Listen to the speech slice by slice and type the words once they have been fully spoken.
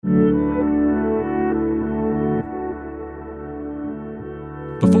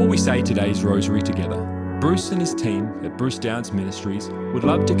say today's rosary together, Bruce and his team at Bruce Downs Ministries would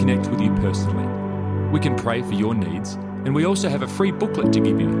love to connect with you personally. We can pray for your needs, and we also have a free booklet to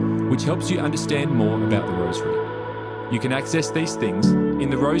give you, which helps you understand more about the rosary. You can access these things in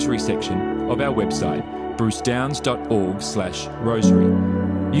the rosary section of our website,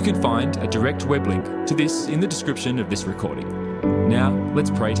 brucedowns.org/rosary. You can find a direct web link to this in the description of this recording. Now, let's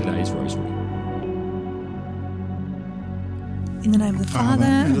pray today's rosary. In the name of the Father,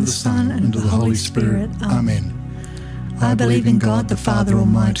 and of the Son, and of the Holy Spirit. Amen. I believe in God, the Father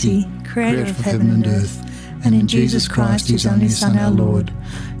Almighty, creator of heaven and earth, and in Jesus Christ, his only Son, our Lord,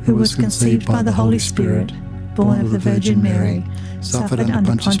 who was conceived by the Holy Spirit, born of the Virgin Mary, suffered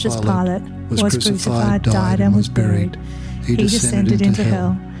under Pontius Pilate, was crucified, died, and was buried. He descended into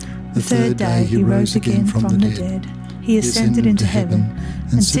hell. The third day he rose again from the dead. He ascended into heaven,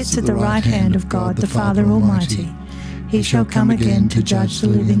 and sits at the right hand of God, the Father Almighty. He shall come again to judge the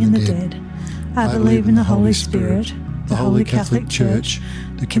living and the dead. I believe in the Holy Spirit, the Holy Catholic Church,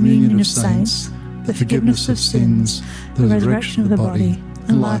 the communion of saints, the forgiveness of sins, the resurrection of the body,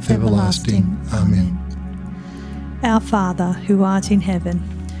 and life everlasting. Amen. Our Father, who art in heaven,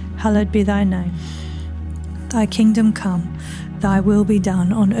 hallowed be thy name. Thy kingdom come, thy will be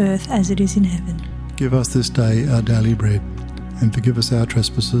done on earth as it is in heaven. Give us this day our daily bread, and forgive us our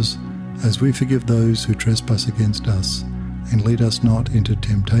trespasses, as we forgive those who trespass against us. And lead us not into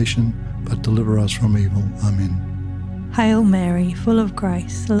temptation, but deliver us from evil. Amen. Hail Mary, full of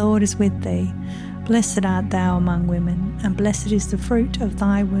grace, the Lord is with thee. Blessed art thou among women, and blessed is the fruit of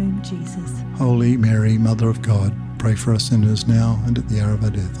thy womb, Jesus. Holy Mary, Mother of God, pray for us sinners now and at the hour of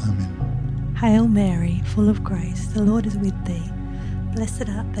our death. Amen. Hail Mary, full of grace, the Lord is with thee. Blessed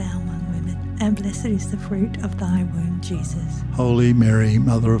art thou among women, and blessed is the fruit of thy womb, Jesus. Holy Mary,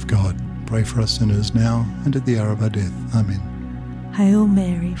 Mother of God, pray for us sinners now and at the hour of our death. Amen. Hail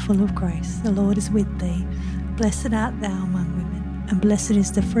Mary, full of grace, the Lord is with thee. Blessed art thou among women, and blessed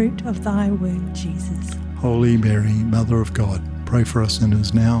is the fruit of thy womb, Jesus. Holy Mary, Mother of God, pray for us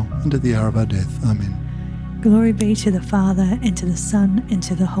sinners now and at the hour of our death. Amen. Glory be to the Father, and to the Son, and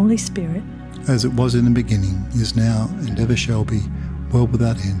to the Holy Spirit. As it was in the beginning, is now, and ever shall be, world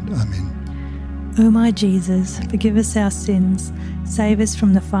without end. Amen. O my Jesus, forgive us our sins, save us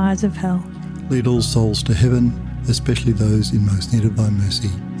from the fires of hell. Lead all souls to heaven, especially those in most need of thy mercy.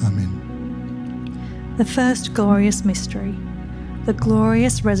 Amen. The first glorious mystery, the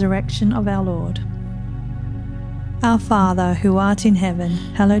glorious resurrection of our Lord. Our Father, who art in heaven,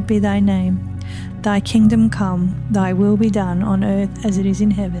 hallowed be thy name. Thy kingdom come, thy will be done on earth as it is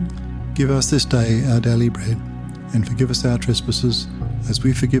in heaven. Give us this day our daily bread, and forgive us our trespasses, as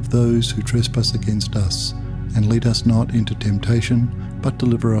we forgive those who trespass against us. And lead us not into temptation, but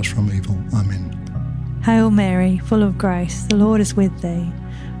deliver us from evil. Amen. Hail Mary, full of grace, the Lord is with thee.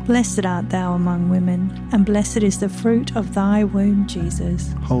 Blessed art thou among women, and blessed is the fruit of thy womb,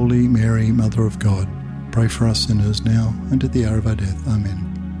 Jesus. Holy Mary, Mother of God, pray for us sinners now and at the hour of our death. Amen.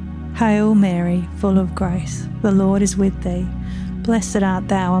 Hail Mary, full of grace, the Lord is with thee. Blessed art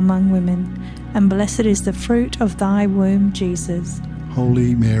thou among women, and blessed is the fruit of thy womb, Jesus.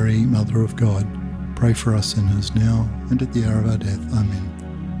 Holy Mary, Mother of God, pray for us sinners now and at the hour of our death. Amen.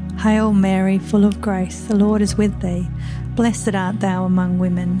 Hail Mary, full of grace, the Lord is with thee. Blessed art thou among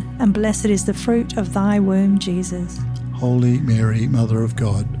women, and blessed is the fruit of thy womb, Jesus. Holy Mary, Mother of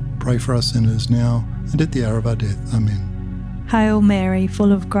God, pray for us sinners now and at the hour of our death. Amen. Hail Mary,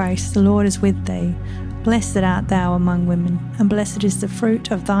 full of grace, the Lord is with thee. Blessed art thou among women, and blessed is the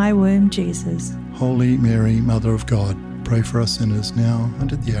fruit of thy womb, Jesus. Holy Mary, Mother of God, pray for us sinners now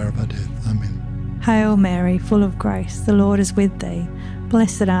and at the hour of our death. Amen. Hail Mary, full of grace, the Lord is with thee.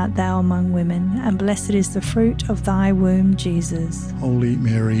 Blessed art thou among women, and blessed is the fruit of thy womb, Jesus. Holy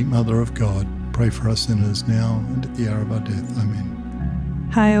Mary, Mother of God, pray for us sinners now and at the hour of our death. Amen.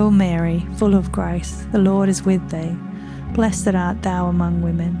 Hail Mary, full of grace, the Lord is with thee. Blessed art thou among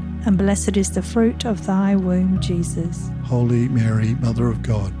women, and blessed is the fruit of thy womb, Jesus. Holy Mary, Mother of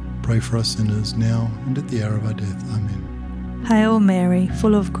God, pray for us sinners now and at the hour of our death. Amen. Hail Mary,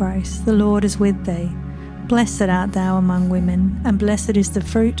 full of grace, the Lord is with thee. Blessed art thou among women, and blessed is the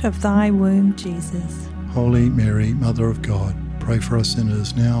fruit of thy womb, Jesus. Holy Mary, Mother of God, pray for us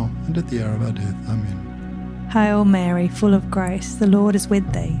sinners now and at the hour of our death. Amen. Hail Mary, full of grace, the Lord is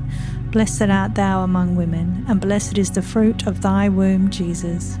with thee. Blessed art thou among women, and blessed is the fruit of thy womb,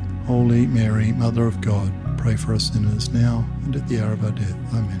 Jesus. Holy Mary, Mother of God, pray for us sinners now and at the hour of our death.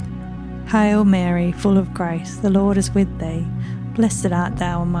 Amen. Hail Mary, full of grace, the Lord is with thee. Blessed art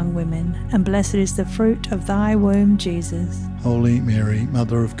thou among women, and blessed is the fruit of thy womb, Jesus. Holy Mary,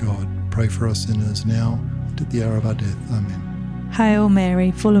 Mother of God, pray for us sinners now and at the hour of our death. Amen. Hail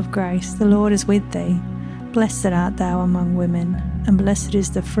Mary, full of grace, the Lord is with thee. Blessed art thou among women, and blessed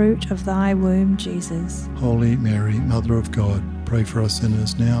is the fruit of thy womb, Jesus. Holy Mary, Mother of God, pray for us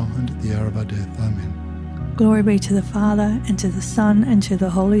sinners now and at the hour of our death. Amen. Glory be to the Father, and to the Son, and to the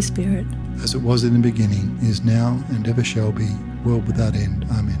Holy Spirit. As it was in the beginning, is now, and ever shall be, world without end.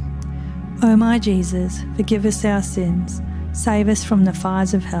 Amen. O my Jesus, forgive us our sins, save us from the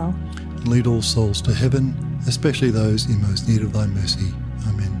fires of hell. And lead all souls to heaven, especially those in most need of thy mercy.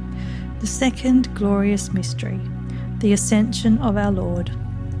 Amen. The second glorious mystery, the Ascension of our Lord.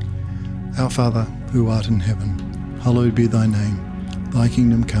 Our Father, who art in heaven, hallowed be thy name. Thy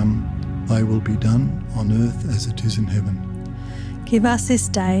kingdom come, thy will be done, on earth as it is in heaven. Give us this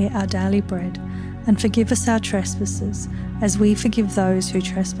day our daily bread, and forgive us our trespasses, as we forgive those who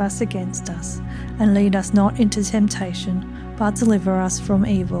trespass against us. And lead us not into temptation, but deliver us from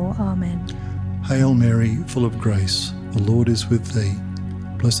evil. Amen. Hail Mary, full of grace, the Lord is with thee.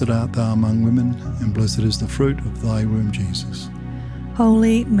 Blessed art thou among women, and blessed is the fruit of thy womb, Jesus.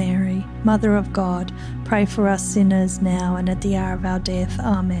 Holy Mary, Mother of God, pray for us sinners now and at the hour of our death.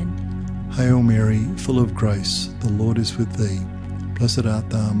 Amen. Hail Mary, full of grace, the Lord is with thee. Blessed art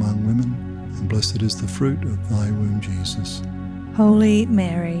thou among women, and blessed is the fruit of thy womb, Jesus. Holy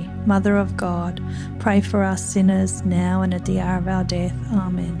Mary, Mother of God, pray for us sinners now and at the hour of our death.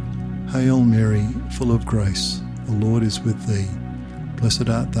 Amen. Hail Mary, full of grace, the Lord is with thee. Blessed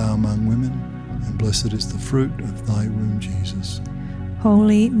art thou among women, and blessed is the fruit of thy womb, Jesus.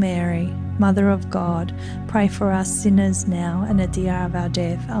 Holy Mary, Mother of God, pray for us sinners now and at the hour of our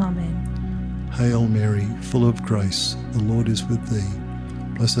death. Amen. Hail Mary, full of grace, the Lord is with thee.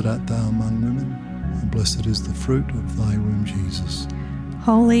 Blessed art thou among women, and blessed is the fruit of thy womb, Jesus.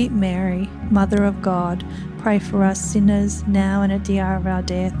 Holy Mary, Mother of God, pray for us sinners now and at the hour of our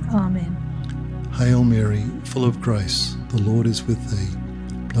death. Amen. Hail Mary, full of grace, the Lord is with thee.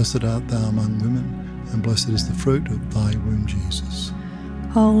 Blessed art thou among women, and blessed is the fruit of thy womb, Jesus.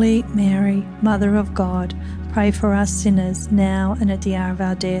 Holy Mary, Mother of God, pray for us sinners now and at the hour of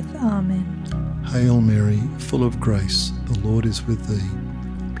our death. Amen. Hail Mary, full of grace, the Lord is with thee.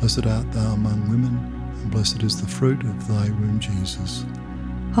 Blessed art thou among women, and blessed is the fruit of thy womb, Jesus.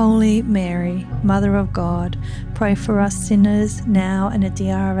 Holy Mary, Mother of God, pray for us sinners now and at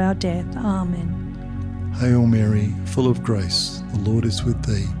the hour of our death. Amen. Hail Mary, full of grace, the Lord is with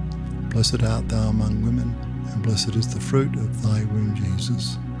thee. Blessed art thou among women, and blessed is the fruit of thy womb,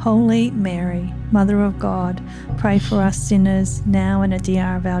 Jesus. Holy Mary, Mother of God, pray for us sinners now and at the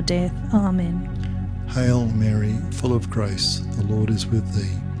hour of our death. Amen. Hail Mary, full of grace, the Lord is with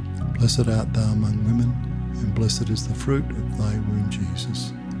thee. Blessed art thou among women, and blessed is the fruit of thy womb,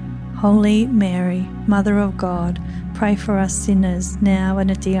 Jesus. Holy Mary, Mother of God, pray for us sinners now and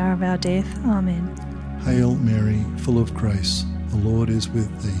at the hour of our death. Amen. Hail Mary, full of grace, the Lord is with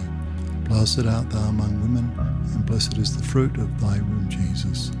thee. Blessed art thou among women, and blessed is the fruit of thy womb,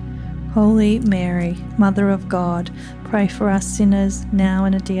 Jesus. Holy Mary, Mother of God, pray for us sinners now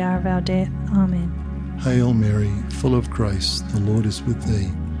and at the hour of our death. Amen. Hail Mary, full of grace, the Lord is with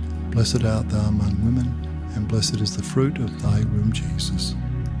thee. Blessed art thou among women, and blessed is the fruit of thy womb, Jesus.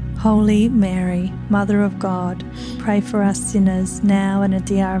 Holy Mary, Mother of God, pray for us sinners now and at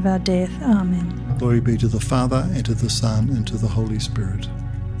the hour of our death. Amen. Glory be to the Father, and to the Son, and to the Holy Spirit.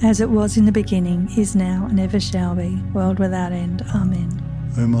 As it was in the beginning, is now, and ever shall be, world without end. Amen.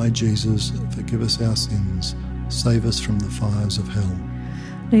 O my Jesus, forgive us our sins, save us from the fires of hell.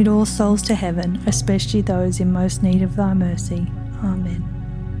 Lead all souls to heaven, especially those in most need of thy mercy. Amen.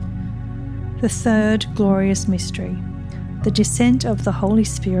 The third glorious mystery, the descent of the Holy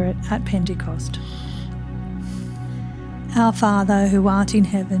Spirit at Pentecost. Our Father, who art in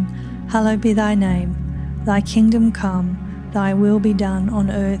heaven, hallowed be thy name. Thy kingdom come, thy will be done on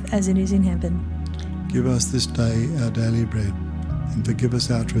earth as it is in heaven. Give us this day our daily bread, and forgive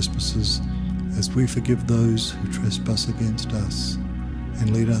us our trespasses, as we forgive those who trespass against us.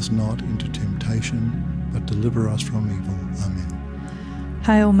 And lead us not into temptation, but deliver us from evil. Amen.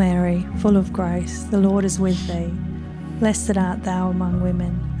 Hail Mary, full of grace, the Lord is with thee. Blessed art thou among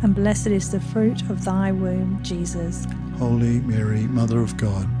women, and blessed is the fruit of thy womb, Jesus. Holy Mary, Mother of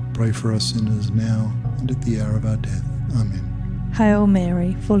God, pray for us sinners now and at the hour of our death. Amen. Hail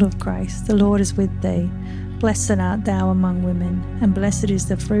Mary, full of grace, the Lord is with thee. Blessed art thou among women, and blessed is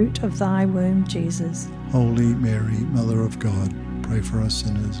the fruit of thy womb, Jesus. Holy Mary, Mother of God, pray for us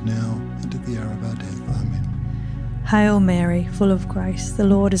sinners now and at the hour of our death. Amen. Hail Mary, full of grace, the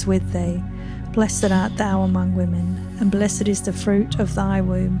Lord is with thee. Blessed art thou among women, and blessed is the fruit of thy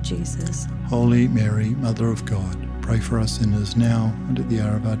womb, Jesus. Holy Mary, Mother of God, pray for us sinners now and at the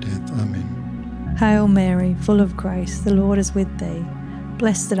hour of our death. Amen. Hail Mary, full of grace, the Lord is with thee.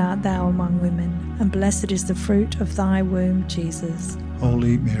 Blessed art thou among women, and blessed is the fruit of thy womb, Jesus.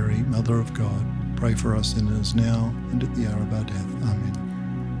 Holy Mary, Mother of God, pray for us sinners now and at the hour of our death.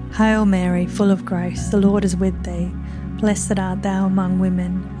 Amen. Hail Mary, full of grace, the Lord is with thee. Blessed art thou among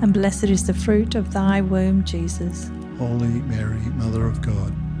women, and blessed is the fruit of thy womb, Jesus. Holy Mary, Mother of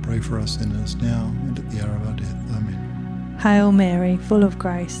God, pray for us sinners now and at the hour of our death. Amen. Hail Mary, full of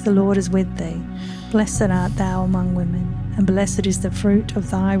grace, the Lord is with thee. Blessed art thou among women, and blessed is the fruit of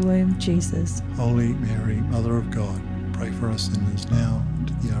thy womb, Jesus. Holy Mary, Mother of God, pray for us sinners now and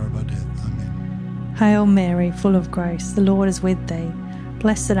at the hour of our death. Amen. Hail Mary, full of grace, the Lord is with thee.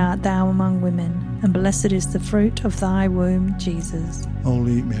 Blessed art thou among women, and blessed is the fruit of thy womb, Jesus.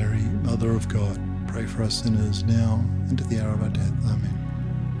 Holy Mary, Mother of God, pray for us sinners now and at the hour of our death.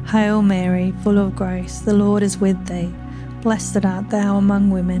 Amen. Hail Mary, full of grace, the Lord is with thee. Blessed art thou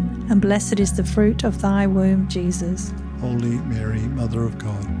among women, and blessed is the fruit of thy womb, Jesus. Holy Mary, Mother of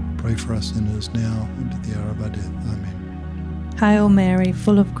God, pray for us sinners now and at the hour of our death. Amen. Hail Mary,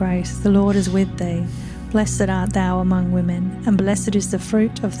 full of grace, the Lord is with thee. Blessed art thou among women, and blessed is the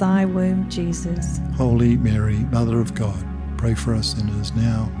fruit of thy womb, Jesus. Holy Mary, Mother of God, pray for us sinners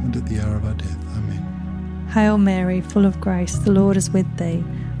now and at the hour of our death. Amen. Hail Mary, full of grace, the Lord is with thee.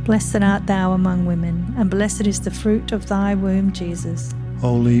 Blessed art thou among women, and blessed is the fruit of thy womb, Jesus.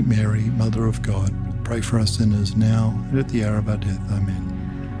 Holy Mary, Mother of God, pray for us sinners now and at the hour of our death.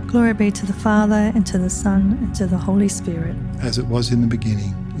 Amen. Glory be to the Father, and to the Son, and to the Holy Spirit. As it was in the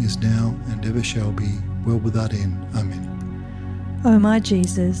beginning, is now, and ever shall be, world without end. Amen. O my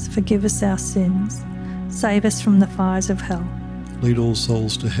Jesus, forgive us our sins. Save us from the fires of hell. Lead all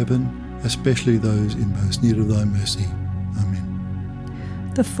souls to heaven, especially those in most need of thy mercy.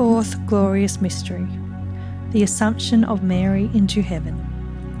 Amen. The fourth glorious mystery, the Assumption of Mary into heaven.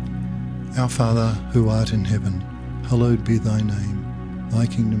 Our Father, who art in heaven, hallowed be thy name. Thy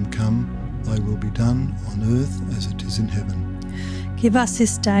kingdom come, thy will be done on earth as it is in heaven. Give us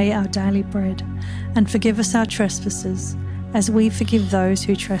this day our daily bread, and forgive us our trespasses, as we forgive those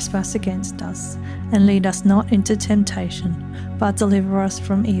who trespass against us. And lead us not into temptation, but deliver us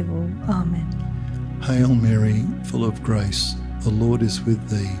from evil. Amen. Hail Mary, full of grace, the Lord is with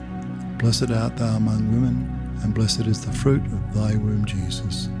thee. Blessed art thou among women, and blessed is the fruit of thy womb,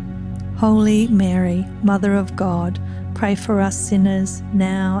 Jesus. Holy Mary, Mother of God, pray for us sinners,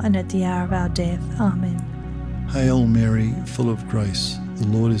 now and at the hour of our death. Amen. Hail Mary, full of grace, the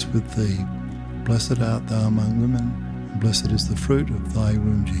Lord is with thee. Blessed art thou among women, and blessed is the fruit of thy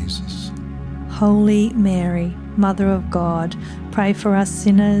womb, Jesus. Holy Mary, Mother of God, pray for us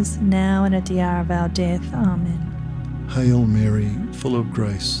sinners, now and at the hour of our death. Amen. Hail Mary, full of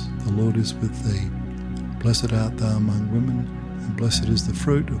grace, the Lord is with thee. Blessed art thou among women, and blessed is the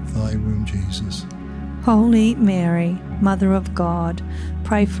fruit of thy womb, Jesus. Holy Mary, Mother of God,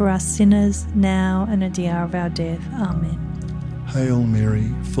 pray for us sinners, now and at the hour of our death. Amen. Hail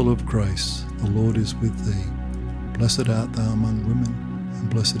Mary, full of grace, the Lord is with thee. Blessed art thou among women, and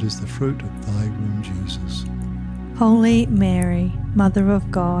blessed is the fruit of thy womb, Jesus. Holy Mary, Mother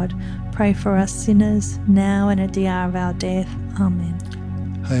of God, pray for us sinners, now and at the hour of our death. Amen.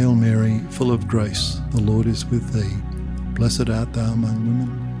 Hail Mary, full of grace, the Lord is with thee. Blessed art thou among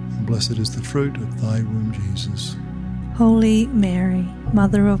women, and blessed is the fruit of thy womb, Jesus. Holy Mary,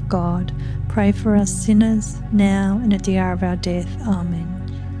 Mother of God, pray for us sinners, now and at the hour of our death. Amen.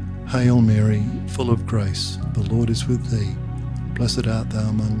 Hail Mary, full of grace, the Lord is with thee. Blessed art thou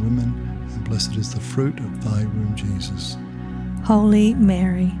among women, and blessed is the fruit of thy womb, Jesus. Holy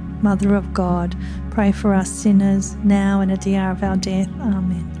Mary, Mother of God, pray for us sinners, now and at the hour of our death.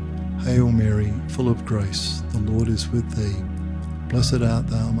 Amen. Hail Mary, full of grace, the Lord is with thee. Blessed art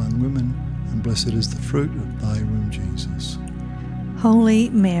thou among women, and blessed is the fruit of thy womb, Jesus. Holy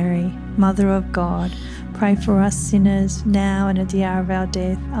Mary, Mother of God, pray for us sinners, now and at the hour of our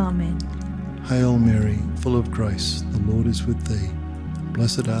death. Amen. Hail Mary, full of grace, the Lord is with thee.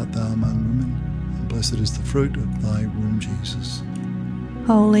 Blessed art thou among women, and blessed is the fruit of thy womb, Jesus.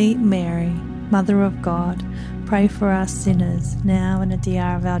 Holy Mary, Mother of God, pray for us sinners, now and at the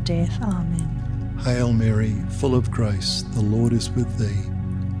hour of our death. Amen. Hail Mary, full of grace, the Lord is with thee.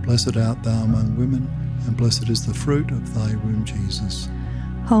 Blessed art thou among women, and blessed is the fruit of thy womb, Jesus.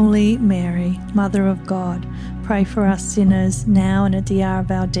 Holy Mary, Mother of God, pray for us sinners, now and at the hour of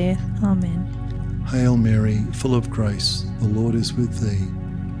our death. Amen. Hail Mary, full of grace, the Lord is with thee.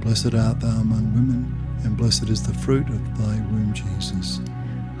 Blessed art thou among women, and blessed is the fruit of thy womb, Jesus.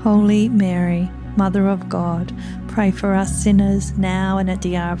 Holy Mary, Mother of God, pray for us sinners, now and at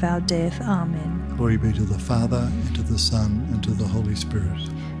the hour of our death. Amen. Glory be to the Father, and to the Son, and to the Holy Spirit.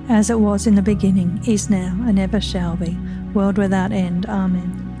 as it was in the beginning, is now, and ever shall be, world without end.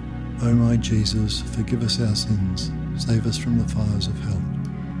 Amen. O my Jesus, forgive us our sins, save us from the fires of hell.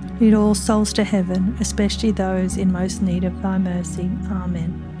 Lead all souls to heaven, especially those in most need of thy mercy.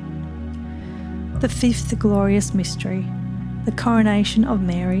 Amen. The fifth glorious mystery, the coronation of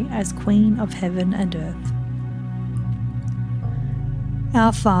Mary as Queen of heaven and earth.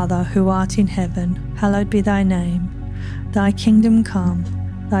 Our Father, who art in heaven, hallowed be thy name. Thy kingdom come,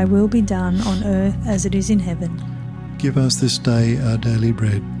 thy will be done on earth as it is in heaven. Give us this day our daily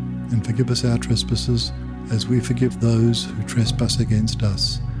bread, and forgive us our trespasses, as we forgive those who trespass against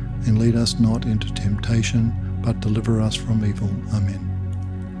us. And lead us not into temptation, but deliver us from evil. Amen.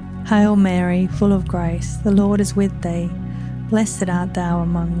 Hail Mary, full of grace, the Lord is with thee. Blessed art thou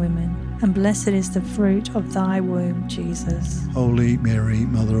among women, and blessed is the fruit of thy womb, Jesus. Holy Mary,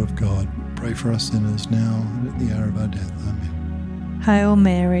 Mother of God, pray for us sinners now and at the hour of our death. Amen. Hail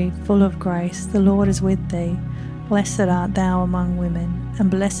Mary, full of grace, the Lord is with thee. Blessed art thou among women, and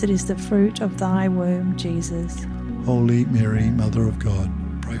blessed is the fruit of thy womb, Jesus. Holy Mary, Mother of God,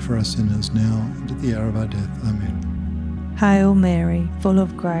 pray for us sinners now and at the hour of our death. Amen. Hail Mary, full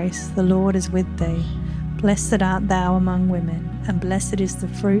of grace, the Lord is with thee. Blessed art thou among women, and blessed is the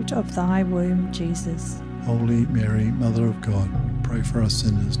fruit of thy womb, Jesus. Holy Mary, Mother of God, pray for us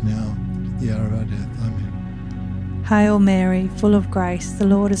sinners now and at the hour of our death. Amen. Hail Mary, full of grace, the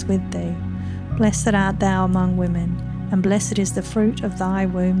Lord is with thee. Blessed art thou among women, and blessed is the fruit of thy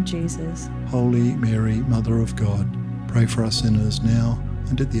womb, Jesus. Holy Mary, Mother of God, pray for us sinners now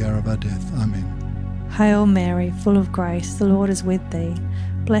and at the hour of our death. Amen. Hail Mary, full of grace, the Lord is with thee.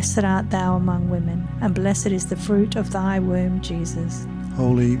 Blessed art thou among women, and blessed is the fruit of thy womb, Jesus.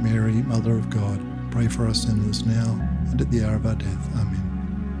 Holy Mary, Mother of God, pray for us sinners now and at the hour of our death.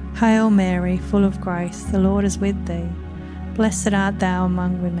 Amen. Hail Mary, full of grace, the Lord is with thee. Blessed art thou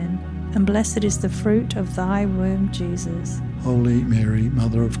among women, and blessed is the fruit of thy womb, Jesus. Holy Mary,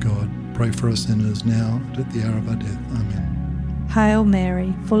 Mother of God, pray for us sinners now and at the hour of our death. Amen. Hail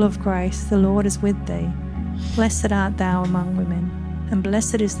Mary, full of grace, the Lord is with thee. Blessed art thou among women, and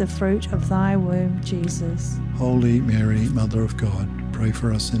blessed is the fruit of thy womb, Jesus. Holy Mary, Mother of God, pray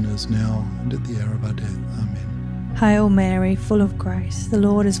for us sinners now and at the hour of our death. Amen. Hail Mary, full of grace, the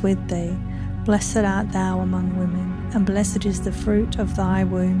Lord is with thee. Blessed art thou among women, and blessed is the fruit of thy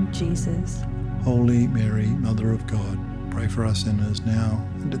womb, Jesus. Holy Mary, Mother of God, pray for us sinners now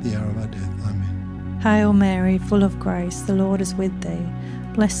and at the hour of our death. Amen. Hail Mary, full of grace, the Lord is with thee.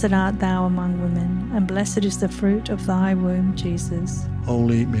 Blessed art thou among women, and blessed is the fruit of thy womb, Jesus.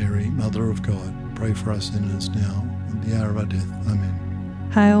 Holy Mary, Mother of God, pray for us sinners now and at the hour of our death. Amen.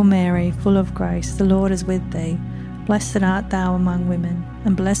 Hail Mary, full of grace, the Lord is with thee. Blessed art thou among women,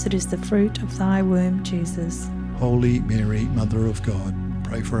 and blessed is the fruit of thy womb, Jesus. Holy Mary, Mother of God,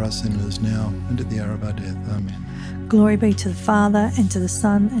 pray for us sinners now and at the hour of our death. Amen. Glory be to the Father, and to the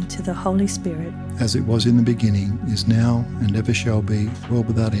Son, and to the Holy Spirit. As it was in the beginning, is now, and ever shall be, world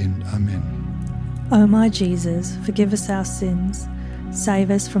without end. Amen. O my Jesus, forgive us our sins,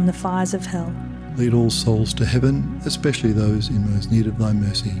 save us from the fires of hell. Lead all souls to heaven, especially those in most need of thy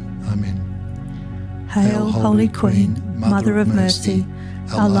mercy. Amen. Hail, Holy Queen, Mother of mercy,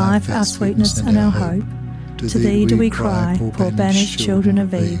 our life, our sweetness, and our hope. To thee do we cry, poor banished children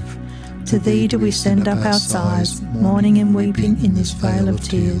of Eve. To thee do we send up our sighs, mourning and weeping in this vale of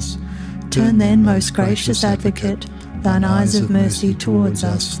tears. Turn then, most gracious Advocate, thine eyes of mercy towards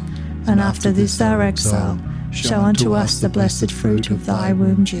us, and after this our exile, show unto us the blessed fruit of thy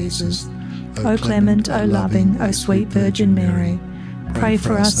womb, Jesus. O clement, O loving, O sweet Virgin Mary, pray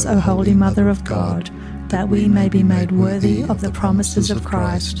for us, O Holy Mother of God, that we may be made worthy of the promises of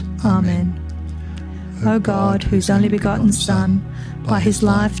Christ. Amen. O God, whose only begotten Son, by his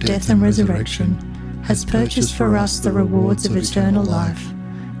life, death, and resurrection, has purchased for us the rewards of eternal life,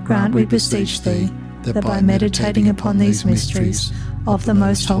 grant, we beseech thee, that by meditating upon these mysteries of the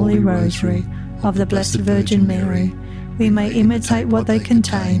most holy Rosary of the Blessed Virgin Mary, we may imitate what they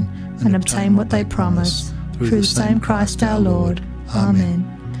contain and obtain what they promise, through the same Christ our Lord. Amen.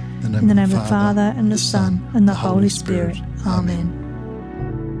 In the name of the Father, and the Son, and the Holy Spirit. Amen.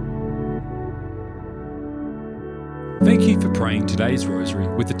 Thank you for praying today's Rosary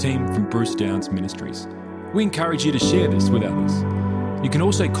with the team from Bruce Downs Ministries. We encourage you to share this with others. You can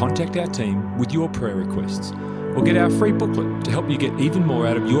also contact our team with your prayer requests or get our free booklet to help you get even more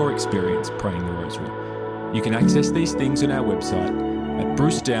out of your experience praying the Rosary. You can access these things on our website at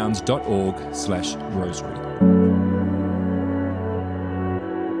brucedowns.org/rosary.